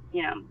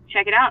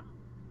 check it out.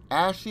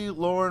 Ashley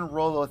Lauren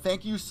Rollo,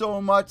 thank you so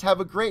much.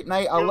 Have a great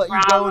night. I'll let you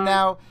go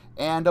now.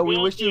 And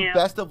we wish you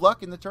best of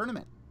luck in the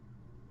tournament.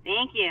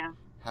 Thank you.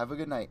 Have a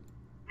good night.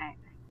 All right.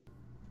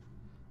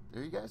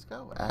 There you guys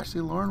go.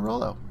 Ashley Lauren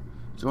Rollo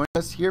joining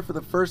us here for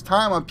the first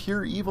time on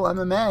Pure Evil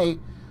MMA.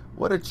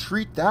 What a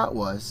treat that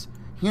was.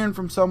 Hearing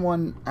from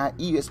someone at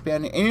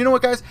ESPN. And you know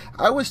what, guys?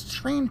 I was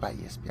trained by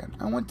ESPN.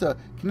 I went to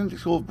Canadian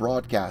School of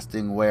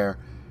Broadcasting, where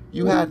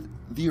you had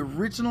the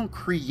original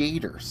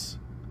creators,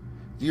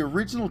 the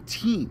original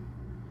team,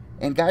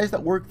 and guys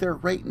that work there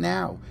right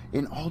now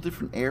in all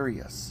different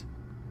areas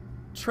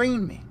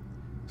train me.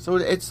 So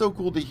it's so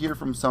cool to hear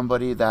from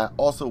somebody that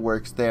also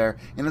works there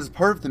and is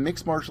part of the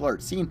mixed martial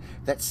arts scene,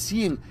 that's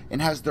seeing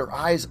and has their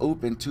eyes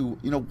open to,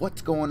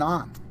 what's going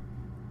on.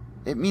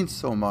 It means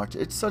so much.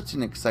 It's such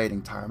an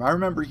exciting time. I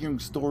remember hearing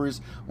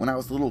stories when I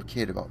was a little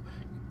kid about,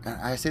 and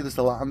I say this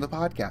a lot on the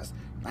podcast,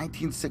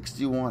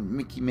 1961,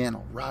 Mickey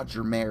Mantle,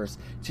 Roger Maris,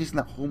 chasing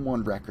that home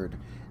run record,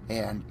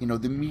 and,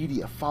 the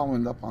media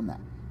following up on that.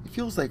 It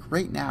feels like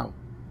right now,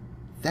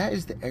 that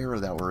is the era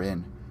that we're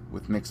in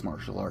with mixed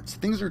martial arts.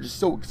 Things are just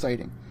so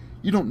exciting.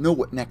 You don't know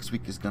what next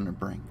week is going to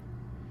bring.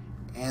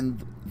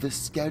 And the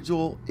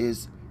schedule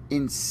is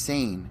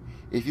insane.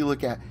 If you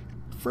look at,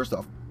 first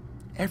off,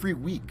 every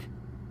week,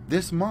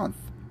 this month,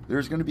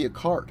 there's going to be a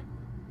card.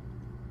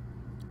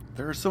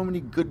 There are so many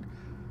good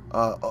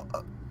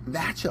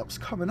matchups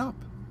coming up.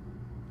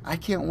 I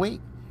can't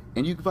wait.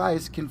 And you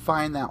guys can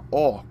find that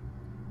all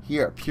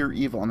here at Pure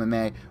Evil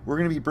MMA. We're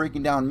going to be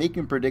breaking down,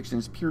 making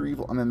predictions,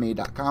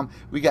 pureevilmma.com.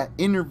 We got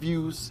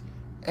interviews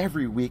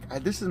every week.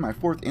 This is my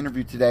 4th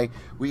interview today.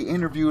 We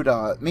interviewed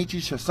Meichi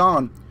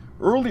Shasan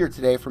earlier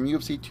today from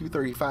UFC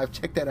 235.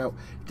 Check that out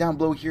down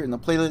below here in the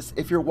playlist.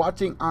 If you're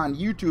watching on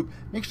YouTube,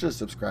 make sure to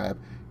subscribe.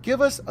 Give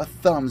us a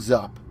thumbs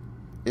up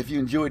if you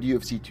enjoyed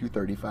UFC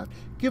 235.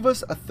 Give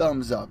us a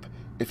thumbs up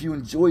if you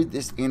enjoyed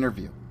this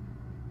interview.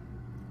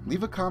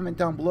 Leave a comment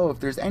down below if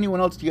there's anyone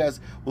else you guys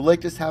would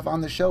like us to have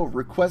on the show.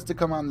 Request to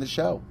come on the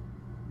show.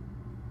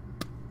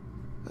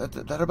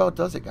 That about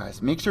does it,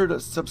 guys. Make sure to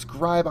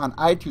subscribe on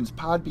iTunes,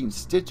 Podbean,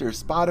 Stitcher,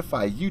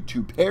 Spotify,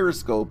 YouTube,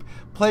 Periscope,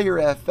 Player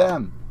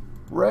FM,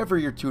 wherever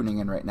you're tuning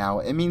in right now.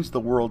 It means the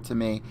world to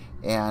me,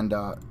 and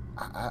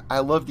I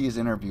love these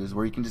interviews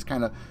where you can just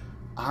kind of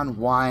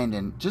unwind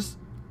and just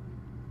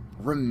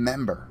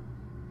remember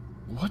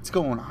what's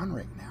going on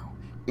right now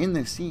in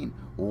the scene,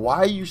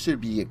 why you should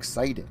be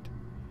excited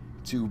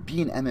to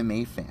be an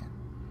MMA fan,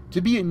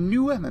 to be a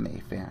new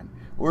MMA fan,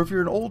 or if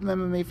you're an old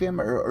MMA fan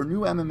or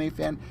new MMA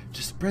fan,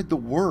 just spread the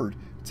word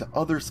to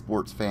other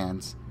sports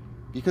fans,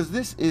 because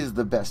this is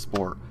the best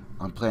sport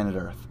on planet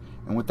Earth.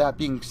 And with that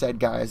being said,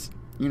 guys,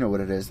 you know what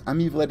it is. I'm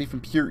Evil Eddie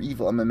from Pure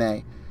Evil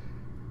MMA.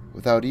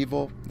 Without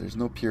evil, there's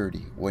no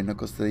purity. White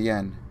knuckles to the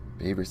end.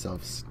 Behave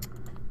yourselves.